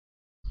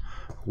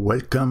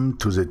Welcome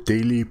to the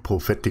Daily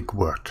Prophetic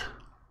Word.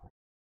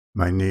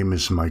 My name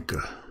is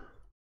Michael.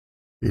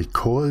 I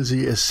call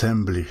the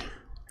assembly.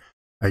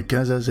 I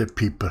gather the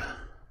people,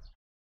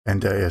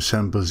 and I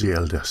assemble the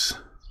elders.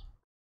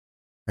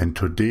 And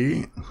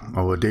today,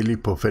 our Daily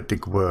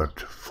Prophetic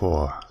Word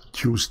for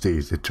Tuesday,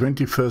 the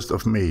 21st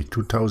of May,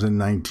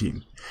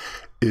 2019,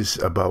 is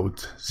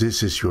about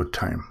 "This is your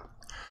time."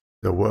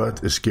 The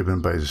word is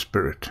given by the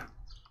Spirit.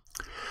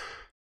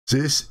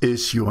 This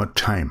is your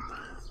time.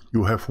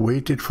 You have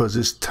waited for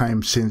this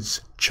time since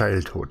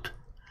childhood.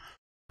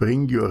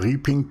 Bring your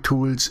reaping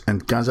tools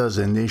and gather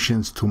the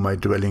nations to my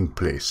dwelling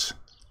place.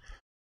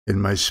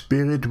 In my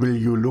spirit will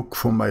you look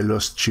for my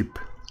lost sheep,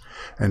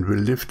 and will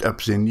lift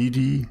up the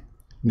needy,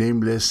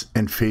 nameless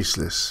and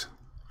faceless.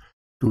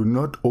 Do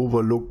not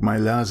overlook my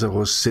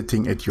Lazarus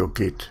sitting at your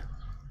gate.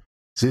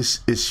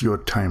 This is your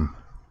time.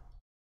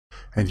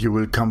 And you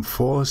will come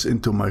forth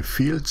into my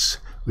fields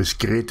with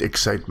great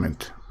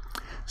excitement,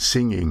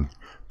 singing,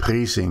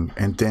 praising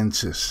and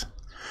dances,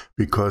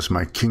 because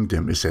my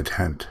kingdom is at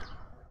hand.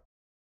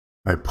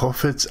 My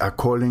prophets are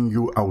calling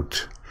you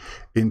out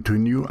into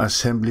new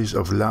assemblies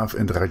of love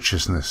and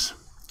righteousness.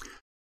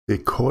 They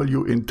call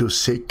you into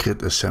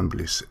sacred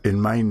assemblies in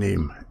my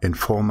name and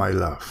for my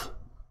love.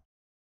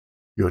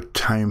 Your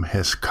time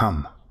has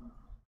come.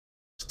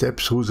 Step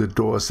through the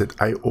doors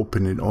that I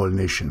open in all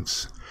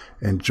nations,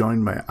 and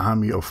join my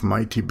army of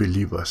mighty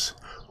believers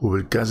who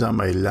will gather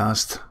my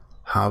last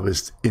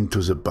harvest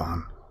into the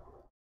barn.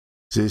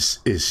 This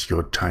is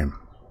your time.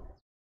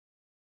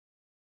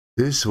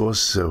 This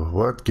was the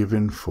word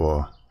given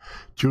for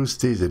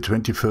Tuesday, the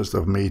 21st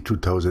of May,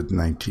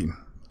 2019,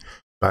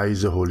 by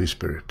the Holy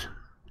Spirit.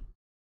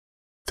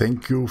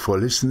 Thank you for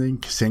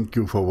listening. Thank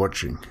you for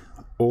watching.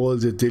 All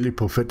the Daily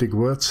Prophetic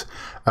Words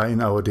are in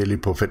our Daily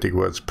Prophetic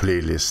Words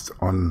playlist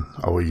on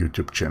our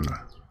YouTube channel.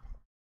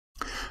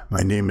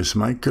 My name is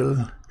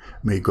Michael.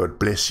 May God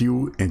bless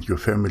you and your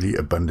family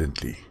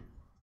abundantly.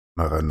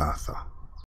 Maranatha.